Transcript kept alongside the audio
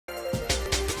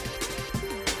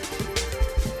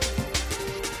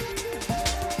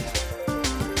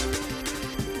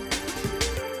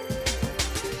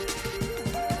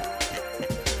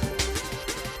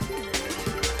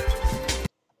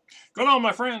on,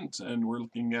 my friends? And we're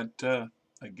looking at a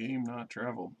game not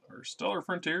traveled, or Stellar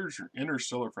Frontiers, or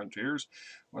Interstellar Frontiers,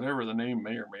 whatever the name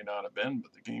may or may not have been,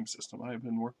 but the game system I've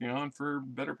been working on for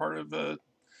better part of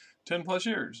 10 plus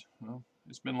years. Well,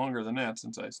 it's been longer than that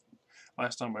since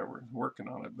last time I was working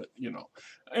on it, but you know.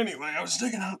 Anyway, I was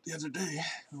digging out the other day.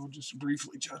 I'll just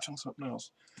briefly touch on something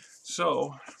else.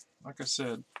 So, like I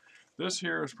said, this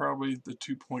here is probably the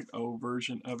 2.0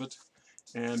 version of it,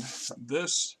 and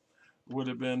this would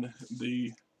have been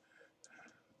the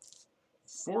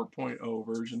 4.0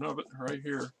 version of it right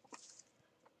here.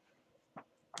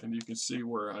 And you can see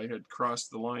where I had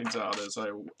crossed the lines out as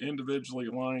I individually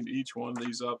lined each one of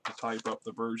these up to type up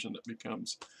the version that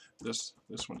becomes this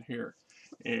one here.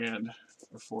 And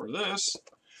before this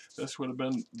would have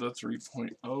been the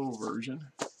 3.0 version,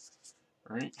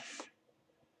 right?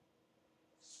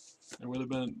 It would have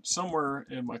been somewhere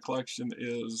in my collection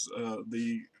is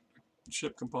the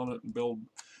ship component and build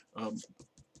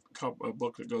a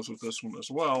book that goes with this one as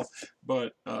well.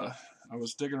 But I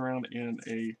was digging around in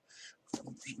a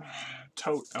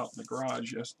tote out in the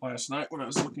garage last night when I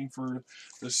was looking for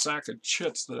the sack of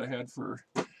chits that I had for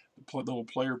the little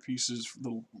player pieces,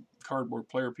 little cardboard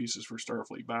player pieces for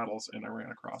Starfleet battles, and I ran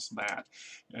across that.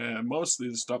 And most of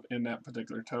the stuff in that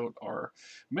particular tote are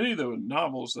many of the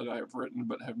novels that I've written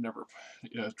but have never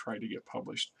tried to get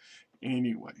published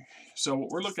anyway. So what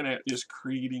we're looking at is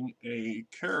creating a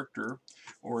character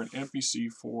or an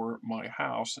NPC for my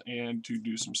house and to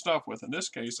do some stuff with. In this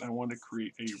case, I want to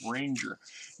create a ranger.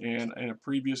 And in a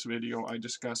previous video, I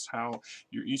discussed how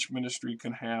each ministry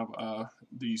can have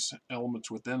these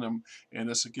elements within them, and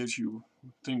this gives you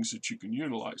things that you can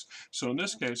utilize. So in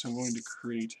this case, I'm going to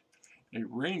create a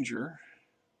ranger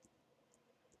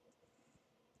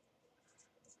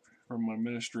from my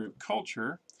Ministry of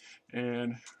Culture,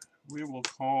 and we will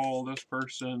call this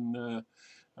person,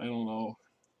 I don't know,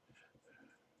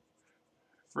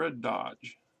 Fred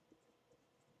Dodge,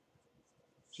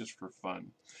 just for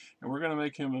fun. And we're going to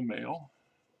make him a male.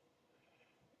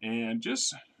 And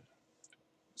just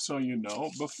so you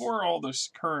know, before all this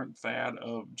current fad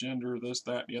of gender, this,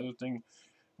 that, the other thing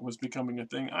was becoming a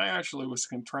thing, I actually was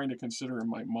trying to consider in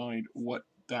my mind what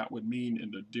that would mean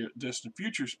in the distant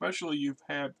future, especially you've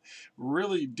had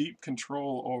really deep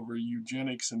control over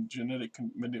eugenics and genetic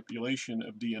manipulation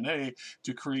of DNA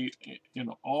to create, you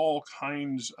know, all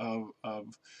kinds of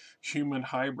human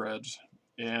hybrids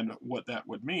and what that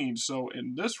would mean. So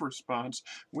in this response,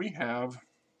 we have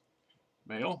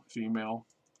male, female,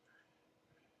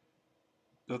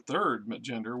 the third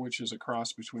gender, which is a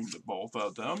cross between the both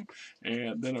of them,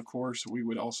 and then of course we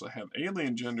would also have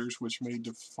alien genders, which may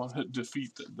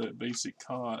defeat the basic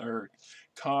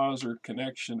cause or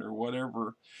connection or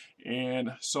whatever.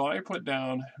 And so I put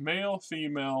down male,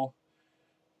 female,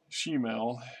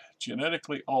 shemale,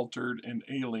 genetically altered, and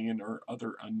alien or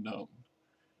other unknown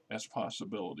as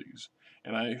possibilities.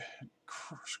 And I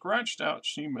scratched out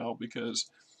shemale because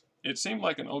it seemed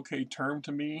like an okay term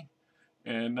to me.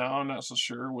 And now I'm not so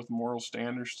sure with moral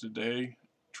standards today.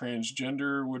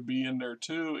 Transgender would be in there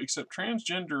too, except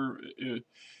transgender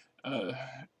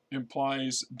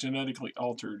implies genetically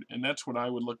altered, and that's what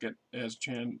I would look at as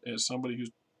somebody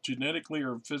who's genetically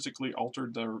or physically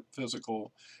altered their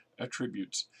physical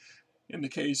attributes. In the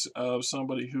case of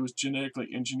somebody who is genetically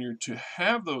engineered to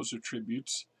have those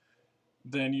attributes,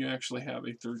 then you actually have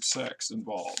a third sex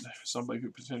involved, somebody who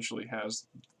potentially has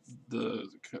the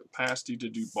capacity to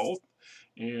do both,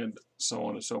 and so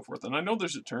on and so forth. And I know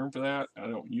there's a term for that. I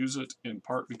don't use it, in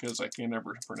part because I can't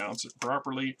ever pronounce it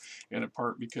properly, and in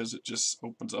part because it just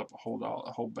opens up a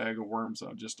whole bag of worms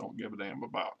I just don't give a damn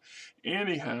about.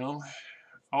 Anyhow,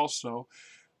 also,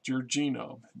 your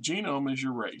genome. Genome is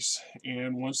your race,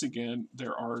 and once again,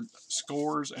 there are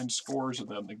scores and scores of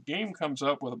them. The game comes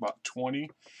up with about 20,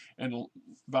 and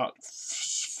about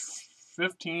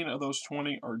 15 of those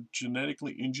 20 are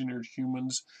genetically engineered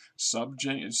humans,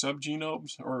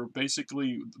 subgenomes, or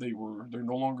basically they're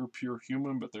no longer pure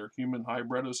human, but they're human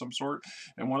hybrid of some sort.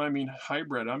 And when I mean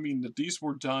hybrid, I mean that these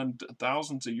were done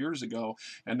thousands of years ago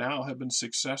and now have been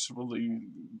successfully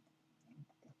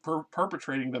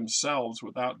perpetrating themselves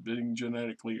without being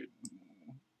genetically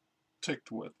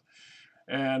ticked with.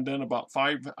 And then about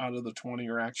 5 out of the 20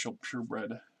 are actual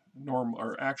purebred normal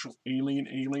or actual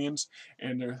aliens,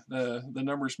 and the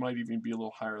numbers might even be a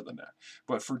little higher than that.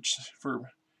 But for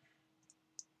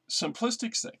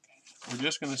simplistic sake, we're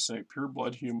just going to say pure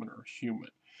blood human or human.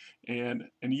 And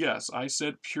yes, I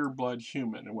said pure blood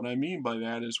human, and what I mean by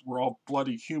that is we're all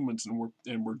bloody humans,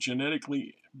 and we're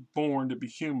genetically born to be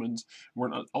humans. We're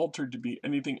not altered to be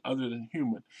anything other than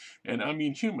human. And I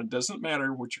mean human. Doesn't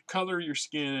matter what your color your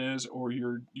skin is, or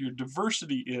your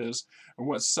diversity is, or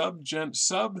what subgenre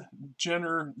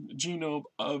genome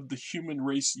of the human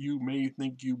race you may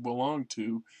think you belong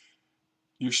to.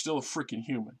 You're still a freaking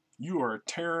human. You are a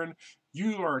Terran.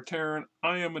 You are a Terran.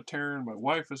 I am a Terran. My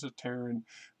wife is a Terran.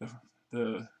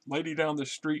 The lady down the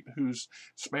street who's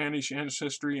Spanish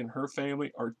ancestry and her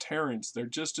family are Terrans. They're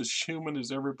just as human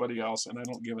as everybody else, and I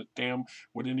don't give a damn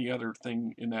what any other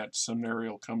thing in that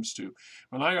scenario comes to.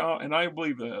 And I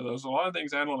believe that there's a lot of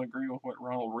things I don't agree with what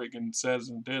Ronald Reagan says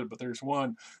and did, but there's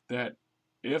one that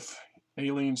if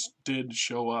aliens did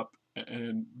show up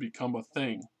and become a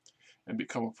thing, and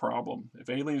become a problem. If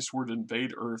aliens were to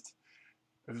invade Earth,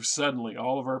 suddenly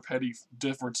all of our petty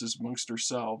differences amongst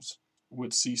ourselves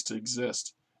would cease to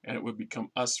exist, and it would become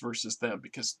us versus them,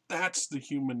 because that's the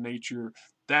human nature,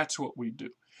 that's what we do,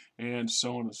 and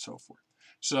so on and so forth.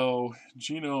 So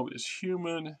genome is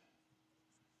human,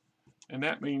 and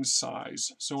that means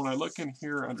size. So when I look in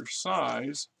here under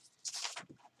size,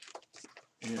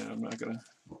 and I'm not going to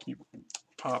keep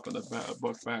popping the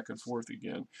book back and forth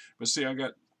again, but see, I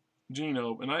got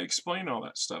genome, and I explain all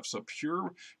that stuff. So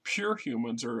pure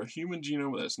humans are a human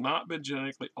genome that's not been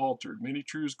genetically altered. Many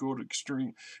truths go to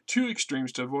two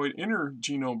extremes to avoid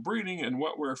inter-genome breeding, and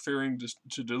what we're fearing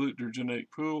to dilute their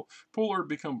genetic pool or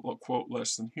become, quote,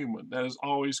 less than human. That is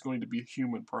always going to be a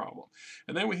human problem.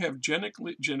 And then we have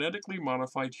genetically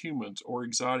modified humans, or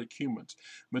exotic humans.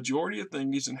 Majority of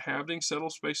things inhabiting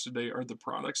settled space today are the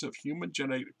products of human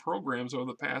genetic programs over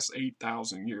the past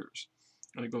 8,000 years.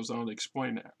 And it goes on to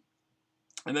explain that.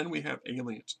 And then we have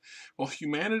aliens. Well,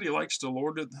 humanity likes to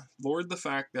lord the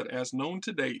fact that, as known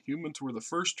to date, humans were the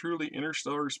first truly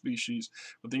interstellar species.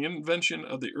 With the invention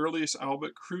of the earliest,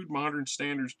 albeit crude modern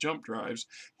standards jump drives,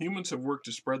 humans have worked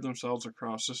to spread themselves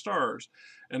across the stars.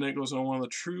 And then it goes on, one of the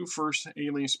true first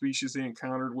alien species they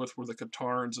encountered with were the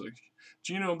Catarans, a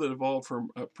genome that evolved from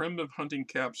primitive hunting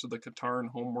caps of the Cataran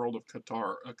homeworld of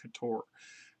Cator.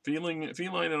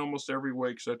 Feline in almost every way,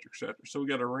 etc., etc. So we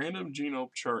got a random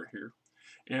genome chart here.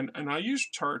 And I use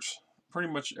charts pretty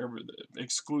much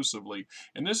exclusively,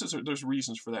 and there's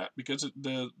reasons for that, because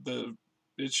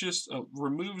it's just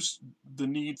removes the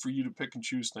need for you to pick and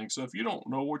choose things. So if you don't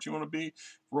know what you want to be,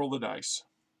 roll the dice.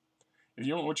 If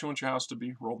you don't know what you want your house to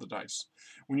be, roll the dice.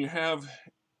 When you have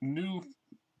new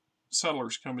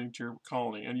settlers coming to your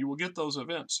colony, and you will get those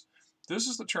events, this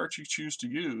is the chart you choose to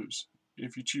use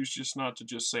if you choose just not to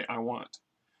just say I want.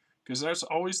 Because that's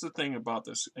always the thing about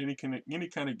this, any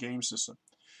kind of game system.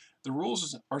 The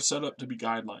rules are set up to be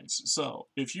guidelines. So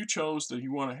if you chose that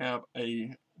you want to have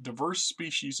a diverse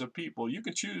species of people, you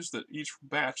can choose that each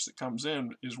batch that comes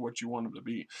in is what you want them to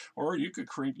be. Or you could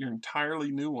create your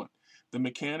entirely new one. The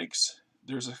mechanics,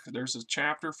 there's a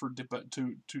chapter for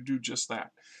to do just that.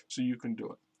 So you can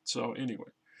do it. So anyway,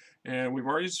 and we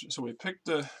picked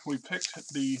the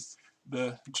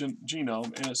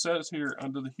genome, and it says here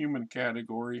under the human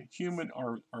category, human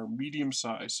are medium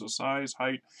size. So size,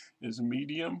 height is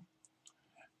medium.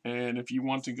 And if you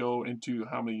want to go into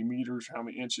how many meters, how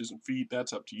many inches and feet,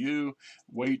 that's up to you.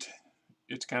 Weight,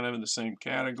 it's kind of in the same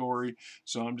category.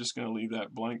 So I'm just going to leave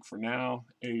that blank for now.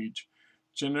 Age.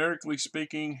 Generically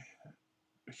speaking,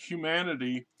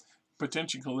 humanity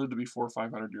potentially can live to be 400 or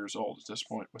 500 years old at this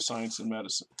point with science and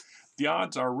medicine. The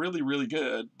odds are really, really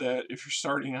good that if you're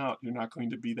starting out, you're not going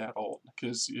to be that old,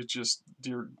 because it's just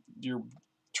your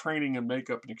training and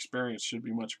makeup and experience should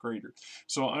be much greater.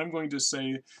 So I'm going to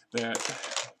say that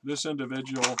this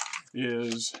individual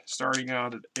is starting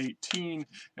out at 18,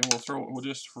 and we'll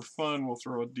just for fun, we'll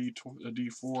throw a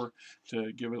D4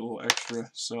 to give it a little extra.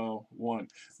 So 1.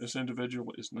 This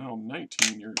individual is now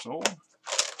 19 years old.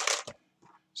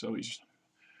 So he's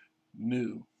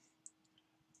new.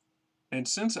 And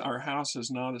since our house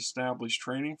has not established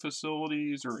training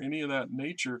facilities or any of that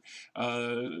nature,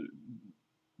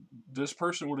 this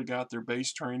person would have got their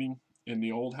base training in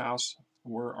the old house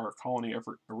where our colony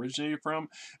effort originated from,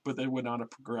 but they would not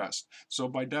have progressed. So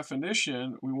by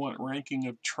definition, we want ranking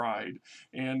of tried.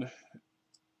 And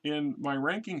in my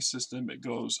ranking system, it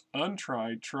goes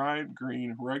untried, tried,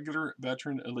 green, regular,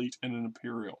 veteran, elite, and an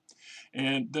imperial.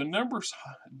 And the numbers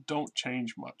don't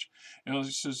change much. And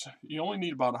it says you only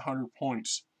need about 100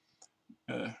 points,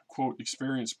 quote,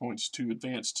 experience points to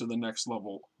advance to the next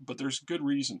level. But there's good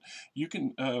reason. You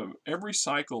can, every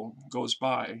cycle goes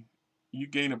by, you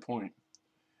gain a point.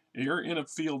 You're in a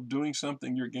field doing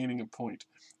something, you're gaining a point.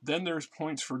 Then there's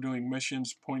points for doing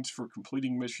missions, points for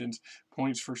completing missions,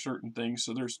 points for certain things.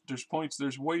 So there's points,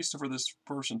 there's ways for this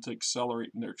person to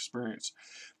accelerate in their experience.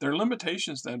 Their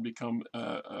limitations then become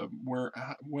where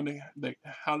when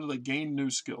how do they gain new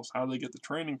skills? How do they get the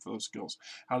training for those skills?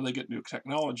 How do they get new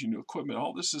technology, new equipment?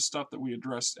 All this is stuff that we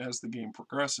address as the game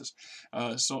progresses.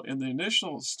 So in the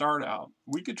initial start out,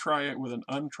 we could try it with an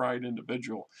untried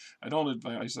individual. I don't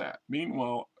advise that.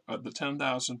 Meanwhile, the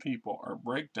 10,000 people, our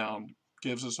breakdown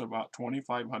gives us about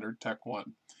 2,500 Tech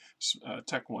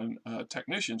 1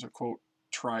 technicians, or quote,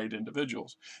 tried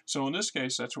individuals. So in this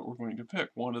case, that's what we're going to pick,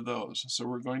 one of those. So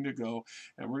we're going to go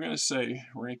and we're going to say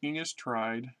ranking is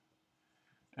tried,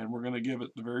 and we're going to give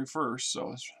it the very first.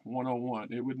 So it's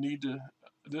 101. It would need to,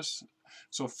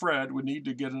 so Fred would need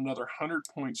to get another 100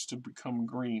 points to become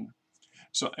green.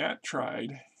 So at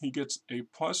tried, he gets a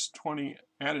plus 20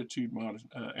 attitude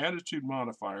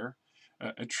modifier,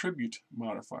 attribute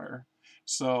modifier.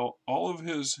 So all of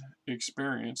his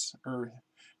experience, or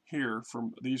here,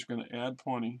 from these are going to add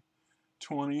 20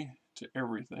 to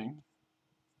everything.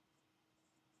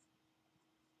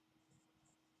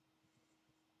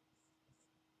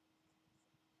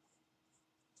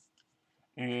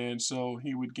 And so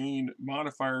he would gain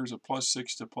modifiers of plus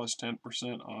 6 to plus 10%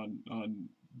 on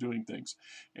doing things.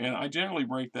 And I generally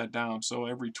break that down, so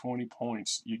every 20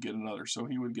 points you get another. So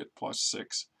he would get plus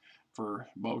 6 for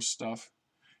most stuff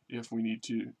if we need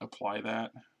to apply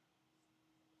that.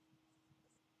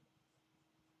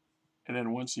 And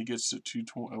then once he gets to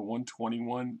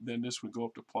 121, then this would go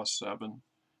up to plus 7,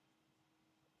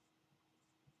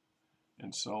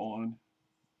 and so on.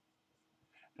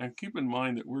 And keep in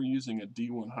mind that we're using a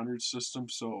D100 system,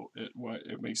 so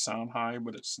it may sound high,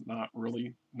 but it's not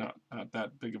really not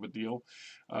that big of a deal.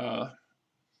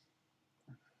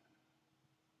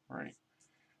 Right.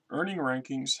 Earning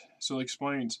rankings. So it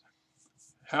explains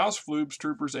House, flubes,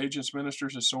 troopers, agents,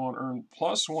 ministers, and so on earn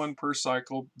 +1 per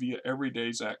cycle via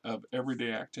everyday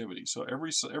activity. So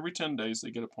every 10 days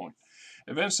they get a point.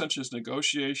 Events such as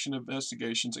negotiation,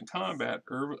 investigations, and combat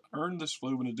earn this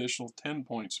flube an additional 10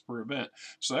 points per event.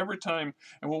 So every time,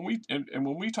 and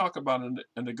when we talk about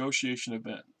a negotiation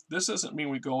event, this doesn't mean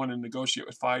we go in and negotiate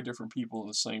with 5 different people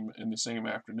in the same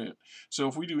afternoon. So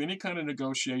if we do any kind of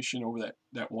negotiation over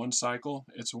that one cycle,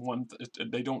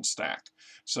 they don't stack.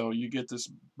 So you get this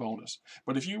bonus.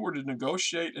 But if you were to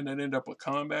negotiate and then end up with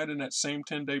combat in that same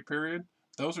 10-day period,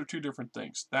 those are 2 different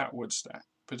things. That would stack.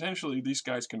 Potentially, these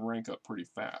guys can rank up pretty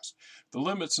fast. The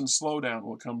limits and slowdown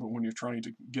will come when you're trying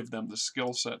to give them the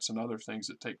skill sets and other things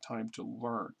that take time to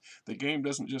learn. The game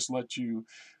doesn't just let you,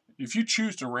 if you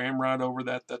choose to ramrod over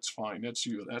that, that's fine. That's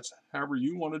you. That's however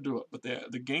you want to do it. But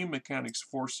the game mechanics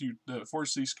force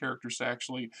these characters to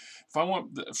actually, if I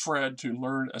want Fred to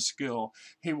learn a skill,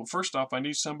 first off, I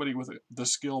need somebody with the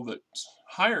skill that's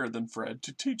higher than Fred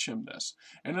to teach him this.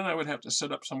 And then I would have to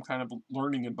set up some kind of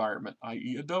learning environment,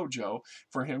 i.e. a dojo,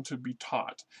 for him to be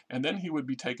taught. And then he would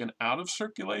be taken out of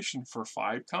circulation for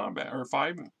 5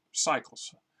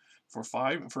 cycles.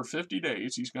 For 50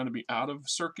 days, he's going to be out of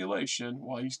circulation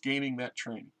while he's gaining that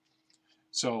training.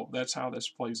 So that's how this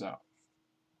plays out.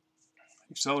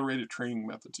 Accelerated training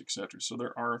methods, etc. So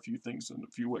there are a few things and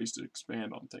a few ways to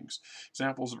expand on things.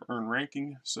 Examples of earned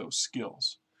ranking, so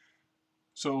skills.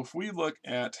 So if we look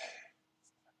at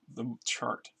the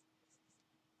chart,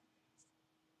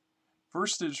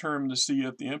 first determine to see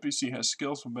if the NPC has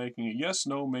skills for making a yes,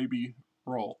 no, maybe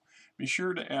roll. Be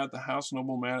sure to add the house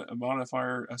noble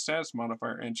modifier, a status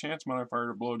modifier, and chance modifier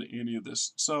to blow to any of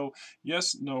this. So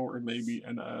yes, no, or maybe,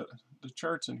 and the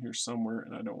chart's in here somewhere,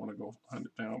 and I don't want to go hunt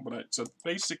it down, but it's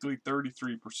basically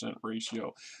 33%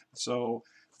 ratio. So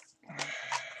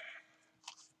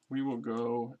we will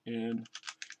go and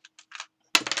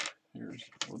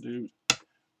we'll do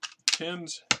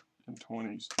 10s and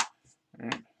 20s. All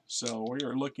right. So we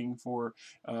are looking for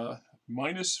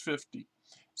minus 50.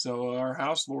 So our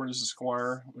house lord is a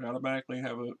squire. We automatically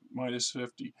have a minus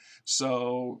 50.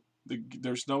 So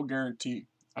there's no guarantee.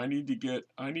 I need to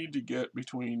get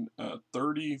between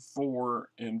 34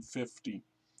 and 50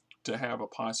 to have a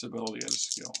possibility at a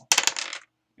skill.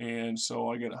 And so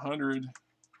I get 100,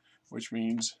 which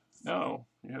means no,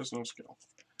 he has no skill,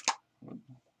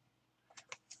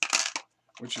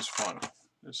 which is fine.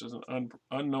 This is an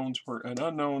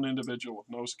unknown individual with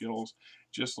no skills,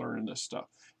 just learning this stuff.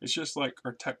 It's just like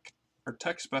our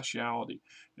tech speciality.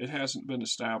 It hasn't been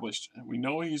established. We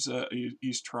know he's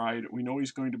tried. We know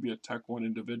he's going to be a Tech 1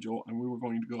 individual, and we were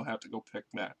going to have to go pick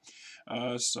that.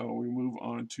 So we move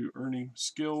on to earning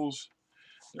skills.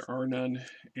 There are none.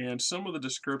 And some of the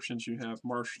descriptions you have: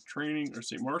 martial training, or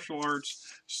say martial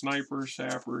arts, sniper,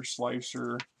 sapper,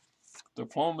 slicer,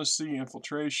 Diplomacy,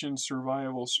 infiltration,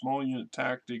 survival, small unit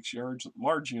tactics,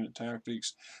 large unit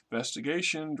tactics,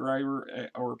 investigation, driver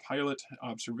or pilot,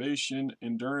 observation,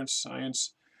 endurance,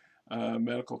 science,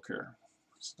 medical care.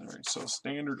 All right, so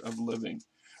standard of living.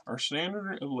 Our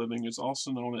standard of living is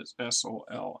also known as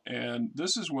SOL, and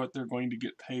this is what they're going to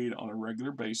get paid on a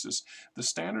regular basis. The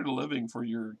standard of living for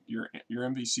your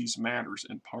MVCs matters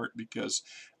in part because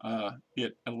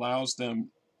it allows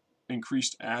them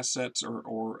increased assets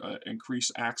or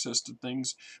increased access to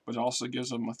things, but it also gives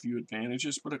them a few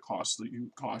advantages, but it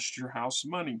costs your house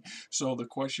money. So the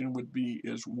question would be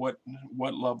is what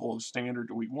level of standard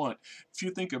do we want? If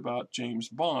you think about James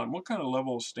Bond, what kind of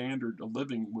level of standard of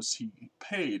living was he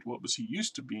paid? What was he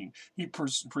used to being? He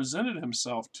presented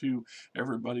himself to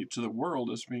everybody, to the world,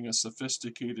 as being a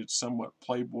sophisticated, somewhat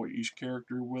playboyish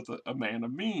character with a man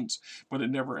of means, but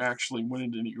it never actually went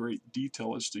into any great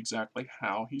detail as to exactly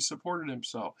how he supported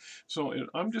himself. So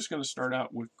I'm just going to start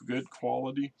out with good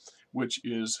quality, which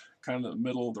is kind of the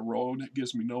middle of the road. It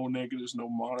gives me no negatives,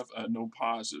 no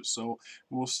positives. So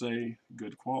we'll say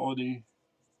good quality,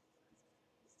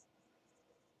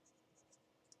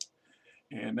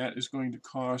 and that is going to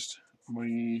cost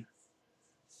me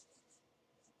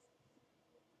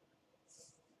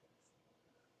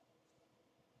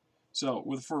So,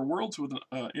 for worlds with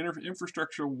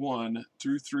infrastructure 1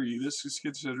 through 3, this is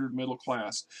considered middle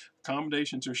class.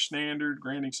 Accommodations are standard,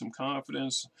 granting some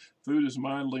confidence. Food is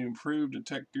mildly improved, and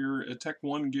Tech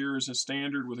 1 gear is a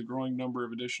standard with a growing number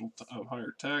of additional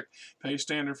higher tech. Pay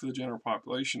standard for the general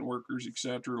population, workers,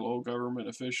 etc. Low government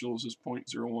officials is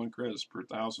 0.01 credits per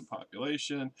 1,000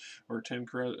 population, or 10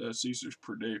 Caesars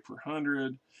per day per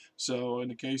 100. So, in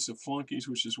the case of flunkies,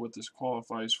 which is what this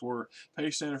qualifies for,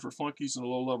 pay standard for flunkies and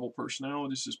low-level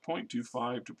personalities is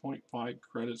 0.25 to 0.5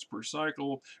 credits per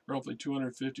cycle, roughly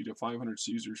 250 to 500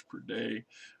 Caesars per day,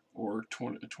 or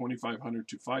 2,500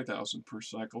 to 5,000 per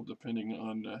cycle, depending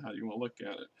on how you want to look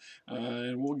at it.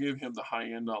 And we'll give him the high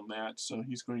end on that, so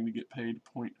he's going to get paid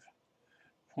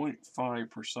 0.5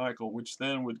 per cycle, which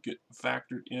then would get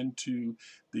factored into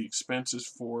the expenses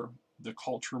for the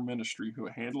culture ministry who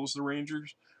handles the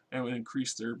Rangers, and would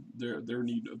increase their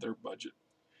need of their budget.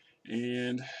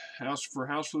 And for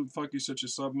house food flunkies such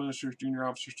as sub-ministers, junior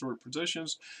officers, sort of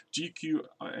positions, GQ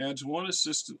adds one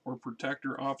assistant or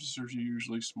protector. Officers are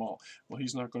usually small. Well,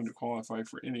 he's not going to qualify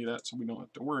for any of that, so we don't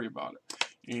have to worry about it.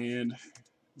 And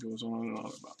goes on and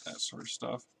on about that sort of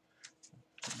stuff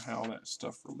and how that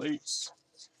stuff relates.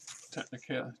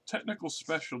 Technical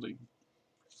specialty.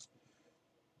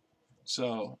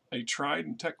 So a tried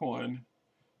in Tech 1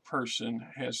 person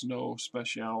has no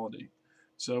speciality.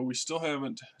 So we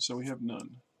have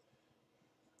none.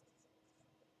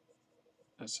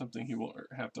 That's something he will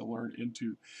have to learn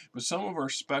into. But some of our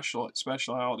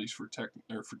specialities for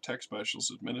tech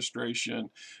specialists: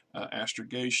 administration,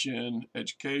 astrogation,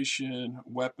 education,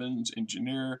 weapons,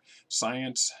 engineer,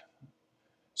 science,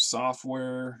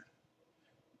 software,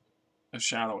 a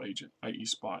shadow agent, i.e.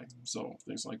 spy. So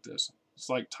things like this. It's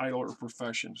like title or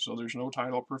profession. So there's no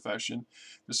title or profession.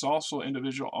 This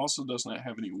individual also does not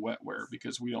have any wetware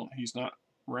because he's not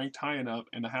ranked high enough,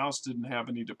 and the house didn't have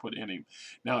any to put in him.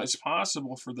 Now it's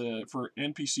possible for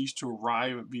NPCs to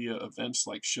arrive via events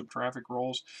like ship traffic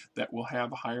rolls that will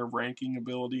have higher ranking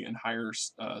ability and higher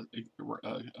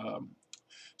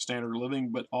standard of living,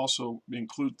 but also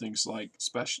include things like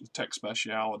tech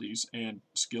specialities and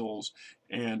skills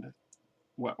and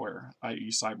wetware, i.e.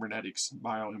 cybernetics,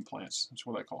 bioimplants. That's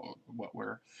what I call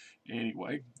wetware.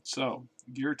 Anyway, so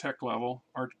gear tech level.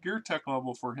 Our gear tech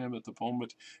level for him at the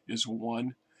moment is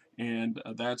 1, and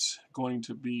that's going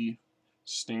to be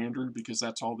standard because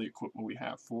that's all the equipment we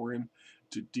have for him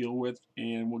to deal with,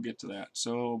 and we'll get to that.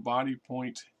 So body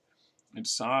point and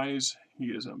size, he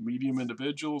is a medium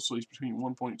individual, so he's between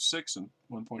 1.6 and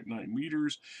 1.9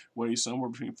 meters, weighs somewhere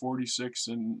between 46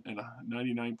 and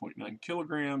 99.9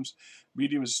 kilograms.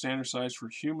 Medium is standard size for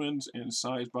humans and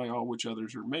size by all which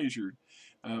others are measured.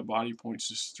 Body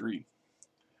points is 3.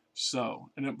 So,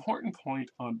 an important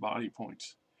point on body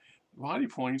points. Body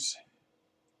points,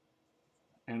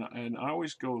 and I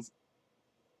always go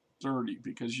 30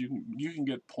 because you can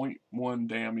get 0.1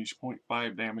 damage,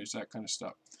 0.5 damage, that kind of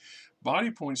stuff.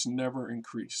 Body points never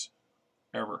increase,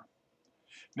 ever.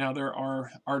 Now, there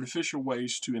are artificial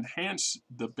ways to enhance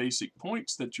the basic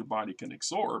points that your body can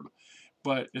absorb,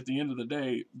 but at the end of the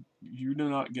day, you do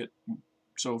not get.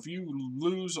 So if you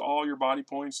lose all your body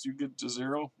points, you get to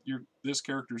 0, this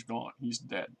character's gone. He's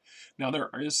dead. Now,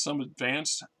 there is some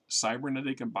advanced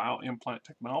cybernetic and bioimplant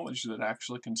technology that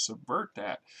actually can subvert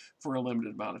that for a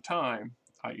limited amount of time.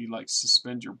 i.e. like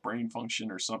suspend your brain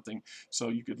function or something. So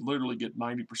you could literally get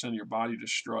 90% of your body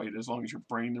destroyed as long as your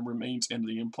brain remains and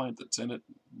the implant that's in it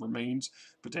remains.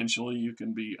 Potentially you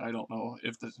can be, I don't know,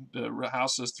 if the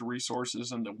house has the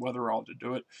resources and the wherewithal to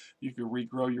do it, you could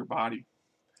regrow your body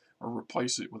or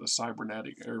replace it with a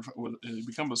cybernetic, or with,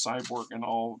 become a cyborg, and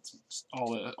all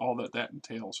that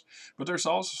entails. But there's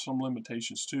also some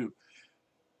limitations too.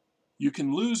 You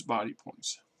can lose body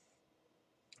points.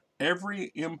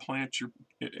 Every implant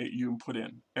you put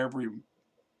in, every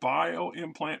bio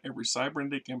implant, every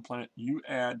cybernetic implant you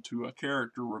add to a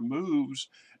character removes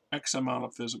X amount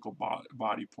of physical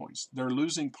body points. They're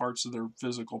losing parts of their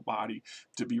physical body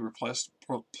to be replaced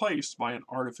by an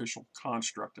artificial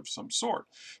construct of some sort.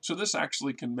 So this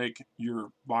actually can make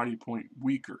your body point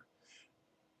weaker.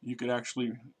 You could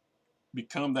actually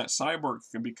become, that cyborg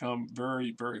can become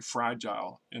very, very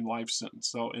fragile in life sentence.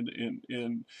 So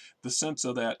in the sense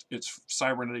of that, its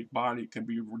cybernetic body can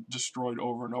be destroyed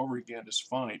over and over again is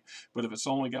fine. But if it's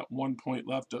only got 1 point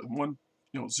left,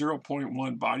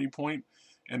 0.1 body point,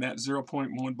 and that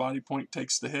 0.1 body point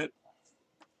takes the hit,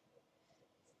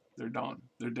 they're done.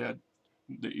 They're dead.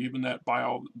 Even that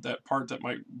part that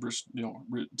might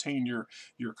retain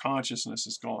your consciousness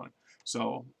is gone.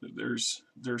 So there's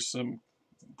some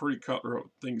pretty cutthroat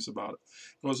things about it.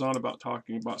 It goes on about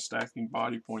talking about stacking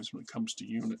body points when it comes to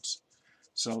units.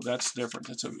 So that's different.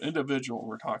 It's an individual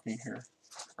we're talking here,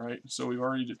 right? So we've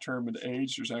already determined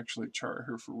age. There's actually a chart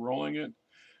here for rolling it.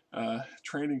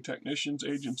 Training technicians,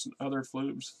 agents, and other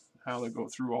flubs, how they go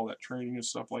through all that training and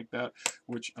stuff like that,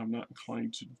 which I'm not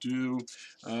inclined to do.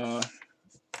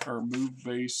 Our move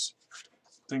base,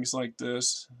 things like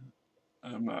this.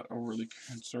 I'm not overly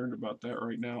concerned about that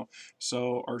right now.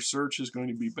 So our search is going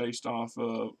to be based off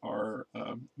of our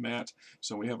mat.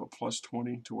 So we have a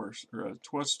 +20 to our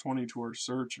 +20 to our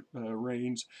search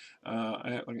range.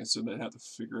 Like I said, I have to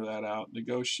figure that out.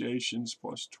 Negotiations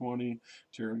 +20,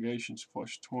 interrogations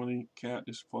 +20, cat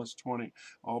is +20,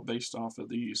 all based off of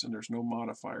these, and there's no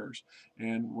modifiers.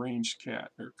 And ranged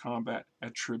cat or combat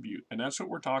attribute, and that's what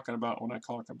we're talking about when I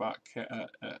talk about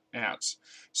ats.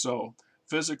 So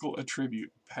physical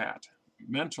attribute, pat.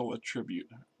 Mental attribute,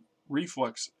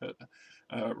 reflex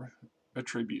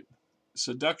attribute.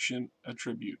 Seduction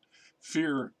attribute.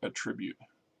 Fear attribute.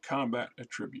 Combat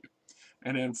attribute.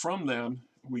 And then from them,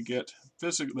 we get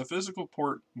the physical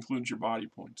port includes your body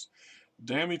points.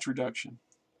 Damage reduction,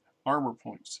 armor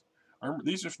points.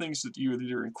 These are things that you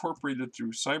either incorporated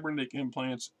through cybernetic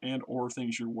implants and or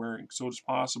things you're wearing. So it's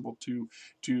possible to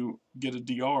get a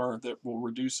DR that will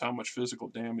reduce how much physical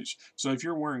damage. So if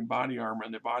you're wearing body armor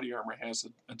and the body armor has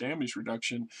a damage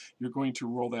reduction, you're going to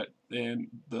roll that, and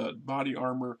the body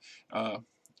armor,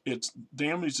 its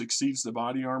damage exceeds the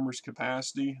body armor's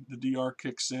capacity, the DR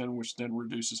kicks in, which then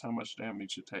reduces how much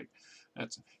damage you take.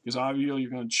 That's because obviously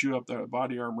you're going to chew up the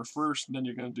body armor first, and then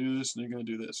you're going to do this, and you're going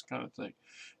to do this kind of thing.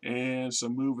 And so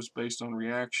move is based on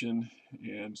reaction,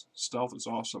 and stealth is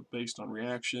also based on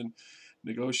reaction.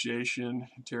 Negotiation,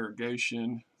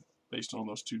 interrogation, based on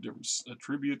those two different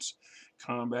attributes.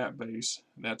 Combat base,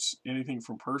 that's anything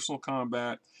from personal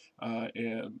combat,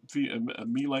 and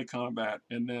melee combat,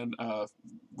 and then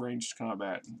ranged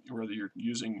combat, whether you're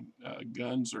using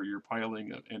guns or you're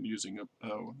piloting and using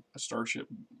a starship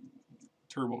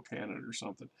turbo cannon or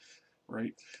something,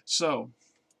 right? So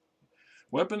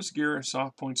weapons, gear, and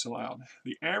soft points allowed.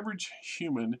 The average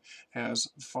human has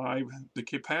the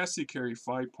capacity to carry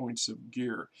 5 points of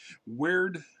gear.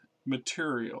 Weared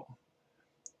material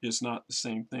is not the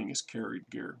same thing as carried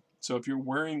gear. So if you're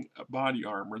wearing a body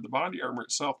armor, the body armor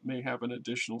itself may have an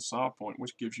additional soft point,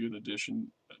 which gives you an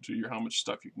addition to how much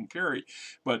stuff you can carry.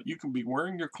 But you can be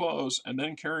wearing your clothes and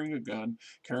then carrying a gun,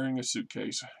 carrying a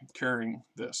suitcase, carrying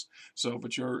this. So,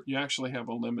 but you actually have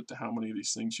a limit to how many of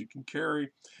these things you can carry.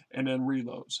 And then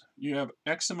reloads. You have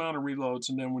X amount of reloads,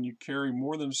 and then when you carry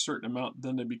more than a certain amount,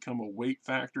 then they become a weight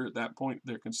factor. At that point,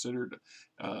 they're considered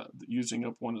using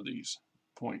up one of these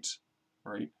points,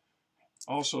 right?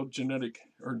 Also genetic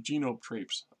or genome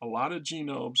traits. A lot of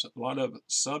genomes, a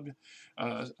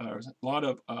lot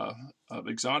of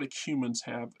exotic humans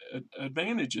have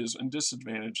advantages and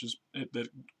disadvantages that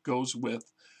goes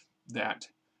with that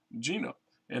genome,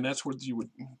 and that's what you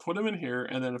would put them in here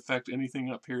and then affect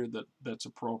anything up here that's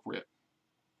appropriate.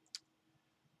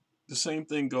 The same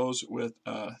thing goes with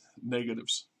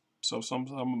negatives. So some of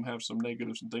them have some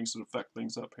negatives and things that affect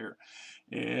things up here.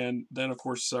 And then, of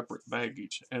course, separate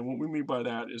baggage. And what we mean by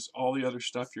that is all the other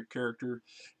stuff your character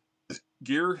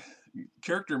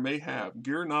may have,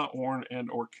 gear not worn and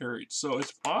or carried. So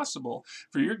it's possible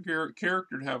for your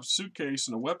character to have a suitcase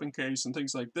and a weapon case and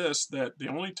things like this, that they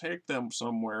only take them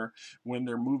somewhere when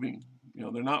they're moving You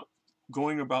know, they're not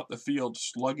going about the field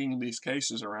slugging these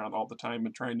cases around all the time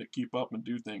and trying to keep up and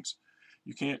do things.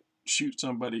 You can't shoot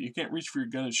somebody. You can't reach for your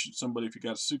gun and shoot somebody if you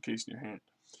got a suitcase in your hand.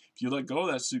 If you let go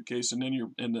of that suitcase and then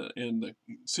you're in the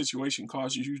situation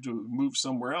causes you to move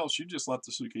somewhere else, you just left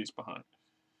the suitcase behind.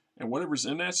 And whatever's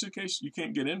in that suitcase, you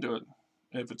can't get into it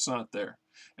if it's not there.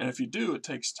 And if you do, it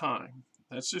takes time.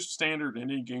 That's just standard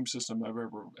in any game system I've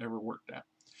ever worked at.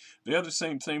 The other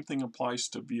same thing applies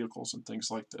to vehicles and things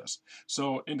like this.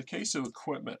 So in the case of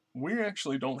equipment, we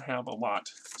actually don't have a lot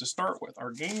to start with.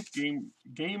 Our game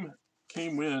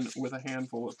came in with a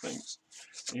handful of things,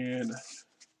 and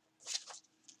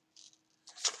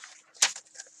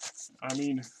I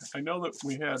mean, I know that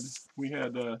we had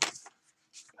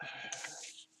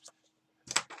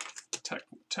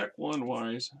Tech 1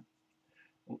 wise,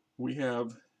 we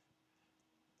have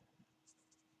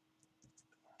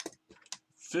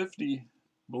 50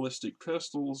 ballistic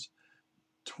pistols,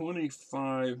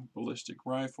 25 ballistic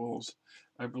rifles.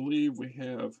 I believe we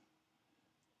have,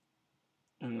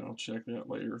 and I'll check that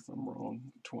later if I'm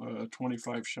wrong,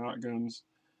 25 shotguns.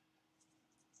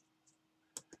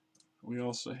 We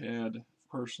also had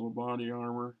personal body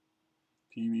armor,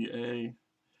 PVA,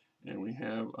 and we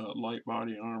have light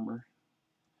body armor.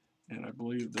 And I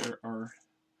believe there are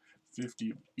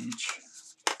 50 of each.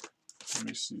 Let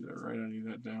me see that right. I need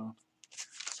that down.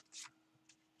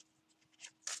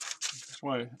 That's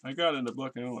why I got in the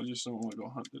book. I just don't want to go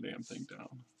hunt the damn thing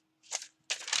down.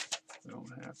 I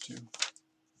don't have to.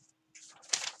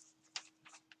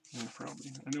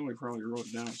 I know we probably wrote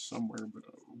it down somewhere, but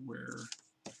where?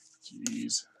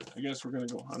 Jeez. I guess we're gonna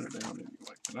go hunt it down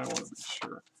anyway. But I want to be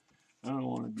sure. I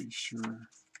want to be sure.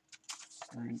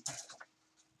 All right.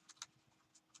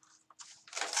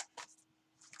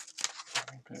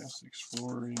 Past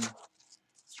exploring.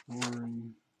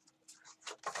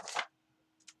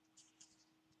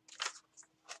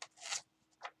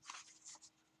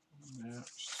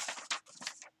 Maps.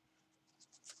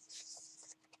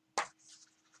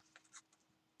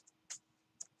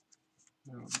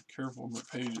 Now, be careful on the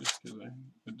pages because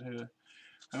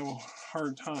I have a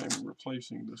hard time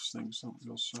replacing this thing if something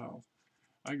goes south.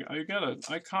 I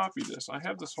copied this. I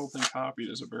have this whole thing copied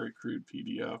as a very crude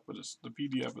PDF, but the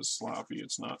PDF is sloppy.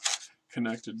 It's not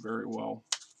connected very well.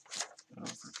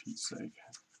 For Pete's sake,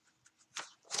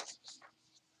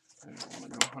 I don't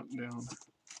want to go hunting down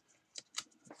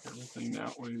everything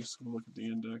that way. Just look at the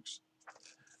index.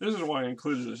 This is why I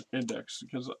included an index,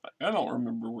 because I don't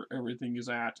remember where everything is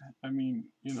at. I mean,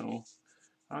 you know,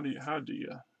 how do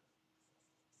you?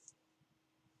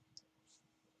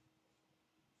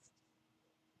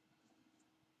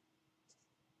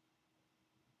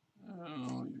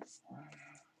 Oh,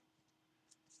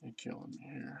 you're killing me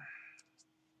here.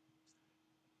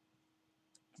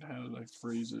 How did I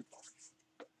phrase it?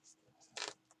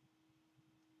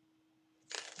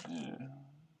 Yeah,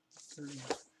 30,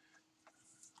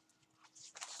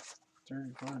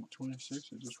 35,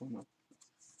 26. I just went up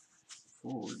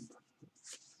forward.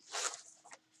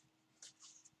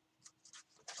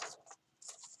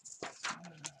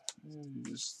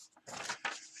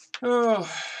 Oh,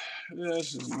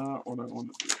 this is not what I want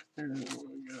to do. Here's what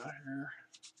we got here.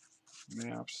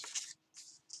 Maps.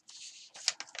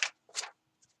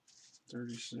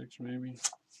 36 maybe.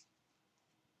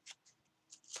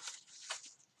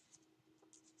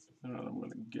 I'm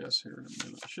going to guess here in a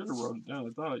minute. I should have wrote it down. I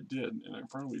thought I did, and I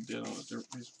probably did on a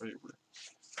different piece of paper.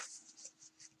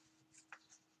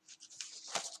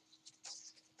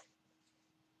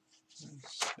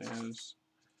 Status,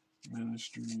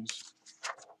 ministries.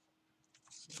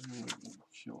 Really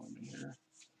killing me here.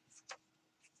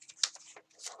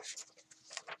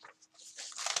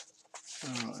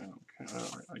 Oh, I don't care. All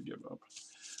right, I give up.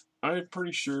 I'm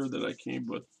pretty sure that I came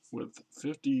with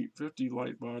 50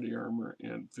 light body armor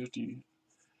and 50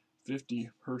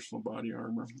 personal body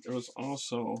armor. There was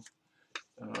also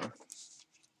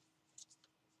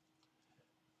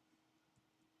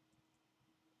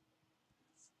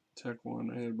Tech 1.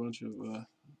 I had a bunch of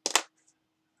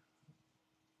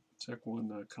Tech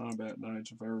 1 combat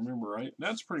knives, if I remember right.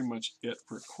 That's pretty much it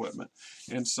for equipment.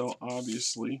 And so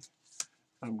obviously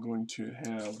I'm going to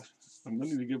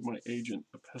give my agent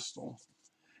a pistol.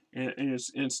 And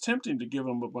it's tempting to give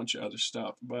him a bunch of other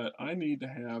stuff, but I need to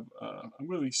have, I'm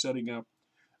going to be setting up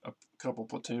a couple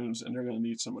platoons, and they're going to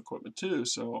need some equipment too,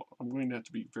 so I'm going to have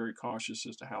to be very cautious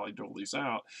as to how I dole these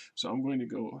out. So I'm going to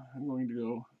go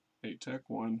a Tech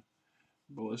 1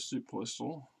 ballistic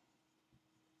pistol,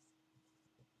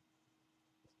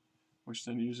 which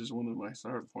then uses one of my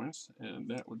start points, and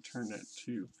that would turn that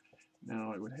to,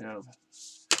 now I would have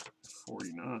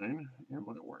 49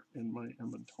 in my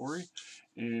inventory,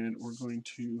 and we're going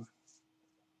to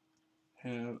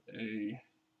have a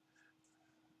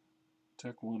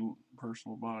Tech 1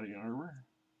 personal body armor.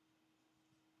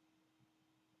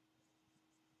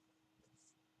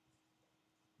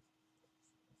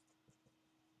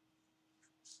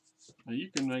 Now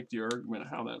you can make the argument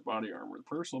how that body armor,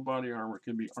 personal body armor,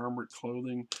 could be armored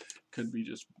clothing, could be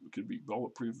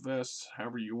bulletproof vests,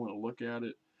 however you want to look at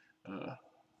it.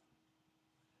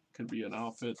 Could be an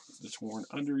outfit that's worn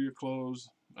under your clothes.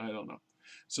 I don't know.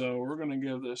 So we're going to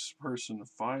give this person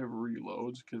 5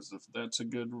 reloads, because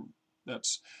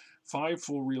that's 5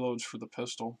 full reloads for the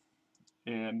pistol,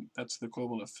 and that's the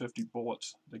equivalent of 50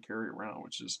 bullets they carry around,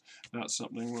 which is not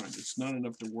something, it's not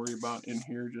enough to worry about in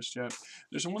here just yet.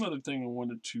 There's one other thing I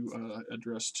wanted to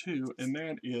address too, and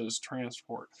that is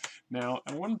transport. Now,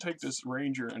 I want to take this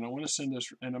Ranger, and I want to send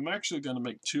this, and I'm actually going to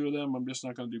make 2 of them. I'm just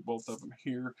not going to do both of them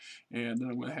here, and then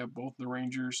I'm going to have both the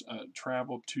Rangers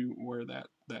travel to where that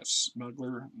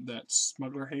smuggler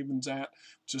haven's at,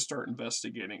 to start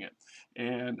investigating it.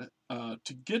 And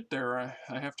to get there,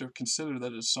 I have to consider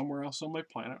that it's somewhere else on my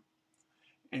planet,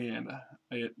 and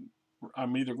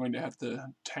I'm either going to have to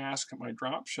task my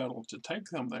drop shuttle to take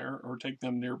them there, or take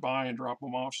them nearby and drop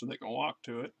them off so they can walk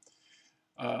to it,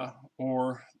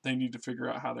 or they need to figure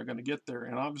out how they're going to get there.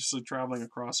 And obviously traveling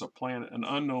across a planet, an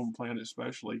unknown planet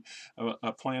especially,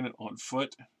 a planet on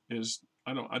foot, is,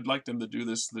 I'd like them to do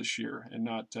this year, and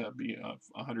not be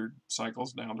 100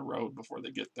 cycles down the road before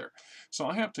they get there. So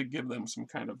I have to give them some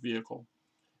kind of vehicle.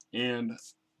 And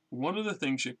one of the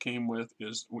things it came with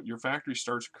is, what your factory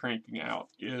starts cranking out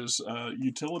is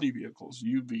utility vehicles,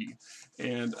 UV,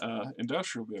 and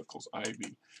industrial vehicles,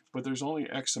 IV. But there's only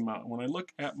X amount. When I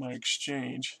look at my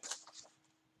exchange,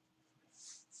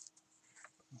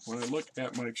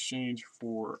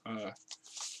 for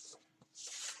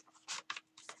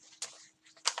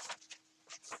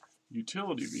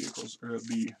utility vehicles, or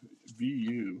the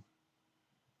VU,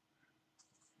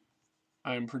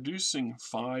 I'm producing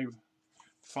 5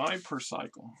 per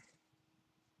cycle,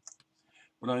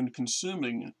 but I'm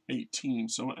consuming 18,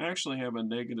 so I actually have a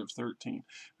negative 13.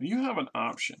 You have an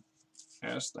option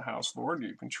as the house lord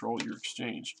to control your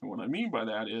exchange. And what I mean by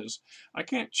that is, I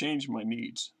can't change my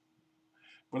needs,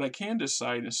 but I can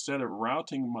decide, instead of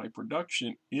routing my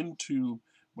production into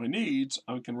my needs,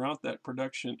 I can route that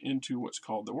production into what's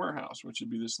called the warehouse, which would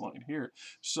be this line here.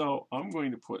 So I'm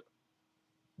going to put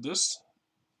this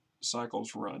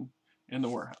cycle's run in the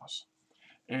warehouse.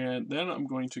 And then I'm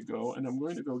going to go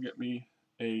get me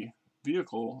a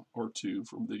vehicle or 2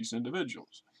 from these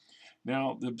individuals.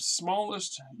 Now, the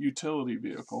smallest utility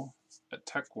vehicle at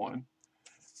Tech 1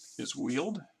 is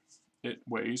wheeled. It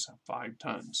weighs 5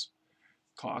 tons.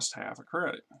 Costs half a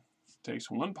credit.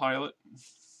 Takes 1 pilot.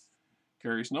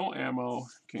 Carries no ammo.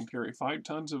 Can carry 5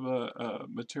 tons of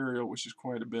material, which is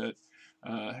quite a bit.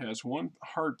 Has 1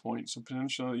 hard point, so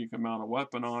potentially you can mount a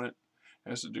weapon on it.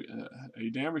 Has a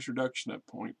damage reduction of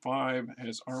 0.5.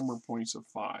 Has armor points of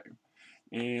 5.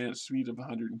 And speed of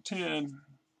 110,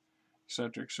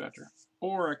 etc., etc.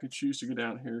 Or I could choose to go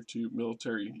down here to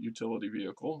military utility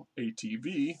vehicle,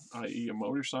 ATV, i.e. a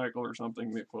motorcycle or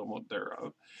something the equivalent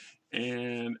thereof,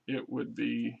 and it would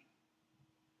be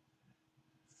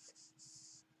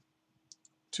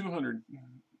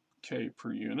 200K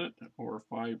per unit, or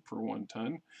 5 per 1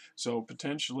 ton. So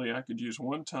potentially I could use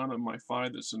 1 ton of my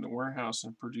 5 that's in the warehouse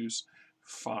and produce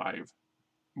 5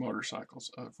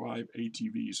 motorcycles, 5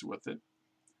 ATVs with it.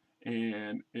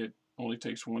 And it only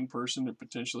takes 1 person. It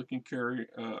potentially can carry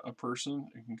a person.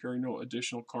 It can carry no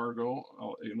additional cargo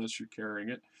unless you're carrying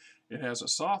it. It has a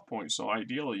soft point, so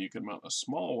ideally you can mount a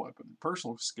small weapon,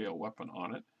 personal scale weapon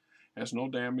on it. Has no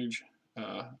damage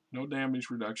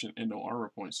reduction, and no armor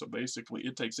points. So basically,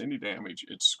 it takes any damage,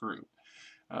 it's screwed.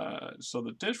 So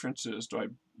the difference is,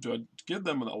 do I give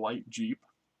them a light Jeep,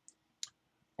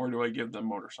 or do I give them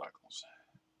motorcycles,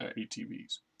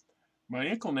 ATVs? My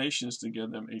inclination is to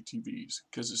give them ATVs,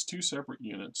 because it's 2 separate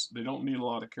units. They don't need a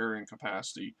lot of carrying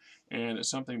capacity, and it's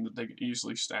something that they can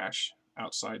easily stash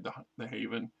outside the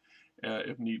haven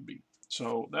if need be.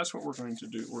 So that's what we're going to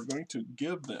do. We're going to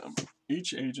give them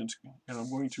each agent, and I'm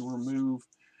going to remove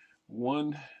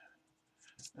 1.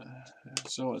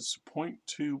 So it's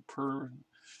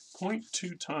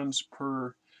 0.2 tons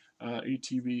per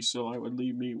ATV. So I would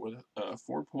leave me with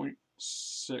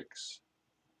 4.6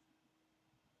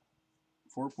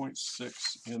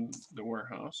 in the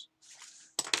warehouse.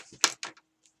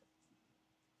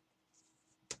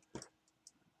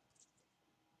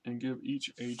 And give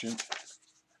each agent,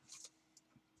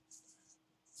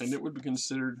 and it would be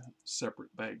considered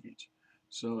separate baggage.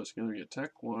 So it's going to be a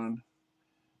Tech 1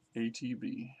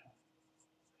 ATV.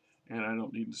 And I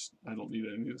don't need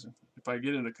any of this. If I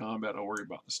get into combat, I'll worry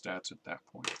about the stats at that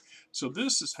point. So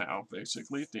this is how,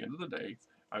 basically, at the end of the day,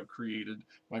 I've created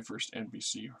my first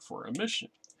NPC for a mission.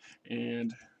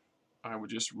 And I would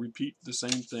just repeat the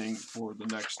same thing for the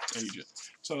next agent.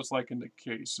 So it's like in the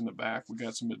case in the back, we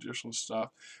got some additional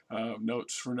stuff,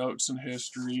 notes for notes and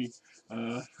history.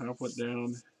 I'll put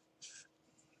down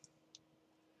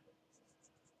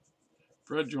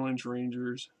Fred joins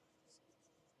Rangers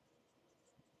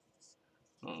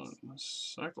on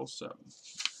cycle 7,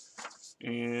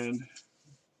 and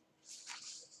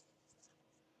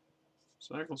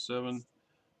cycle 7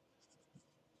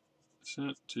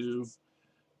 sent to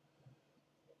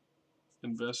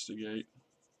investigate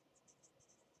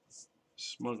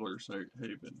Smuggler's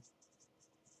Haven,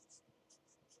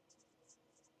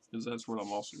 because that's what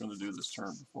I'm also going to do this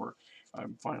turn before I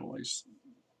finalize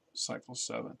cycle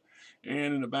 7.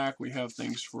 And in the back we have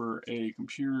things for a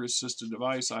computer assisted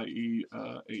device, i.e.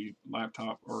 A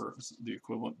laptop or the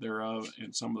equivalent thereof,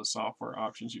 and some of the software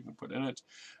options you can put in it.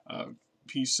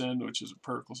 PSEN, which is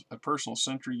a personal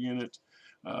sentry unit,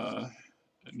 a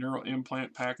neural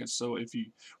implant package. So if you,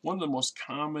 one of the most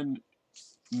common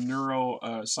neuro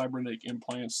cybernetic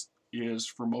implants is,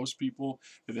 for most people,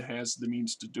 if it has the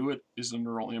means to do it, is a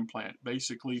neural implant.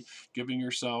 Basically giving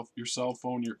yourself your cell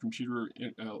phone, your computer,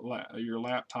 your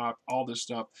laptop, all this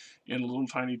stuff in a little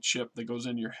tiny chip that goes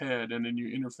in your head, and then you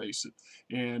interface it.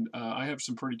 And I have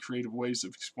some pretty creative ways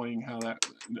of explaining how that,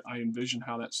 I envision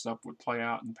how that stuff would play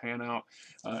out and pan out,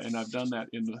 and I've done that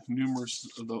in numerous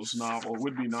of those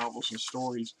would-be novels and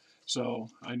stories. So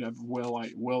I have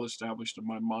well established in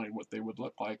my mind what they would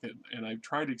look like, and I've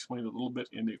tried to explain it a little bit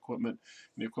in the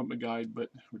equipment guide, but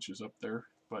which is up there.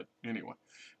 But anyway,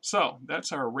 so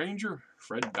that's our Ranger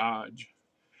Fred Dodge.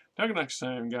 Till next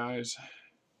time, guys.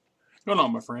 Going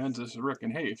on, my friends, this is Rick,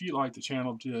 and hey, if you like the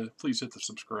channel, please hit the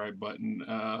subscribe button,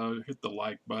 hit the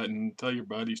like button, tell your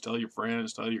buddies, tell your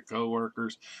friends, tell your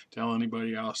coworkers, tell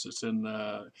anybody else that's in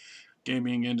the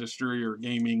gaming industry or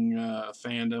gaming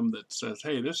fandom that says,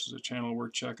 hey, this is a channel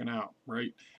worth checking out, right?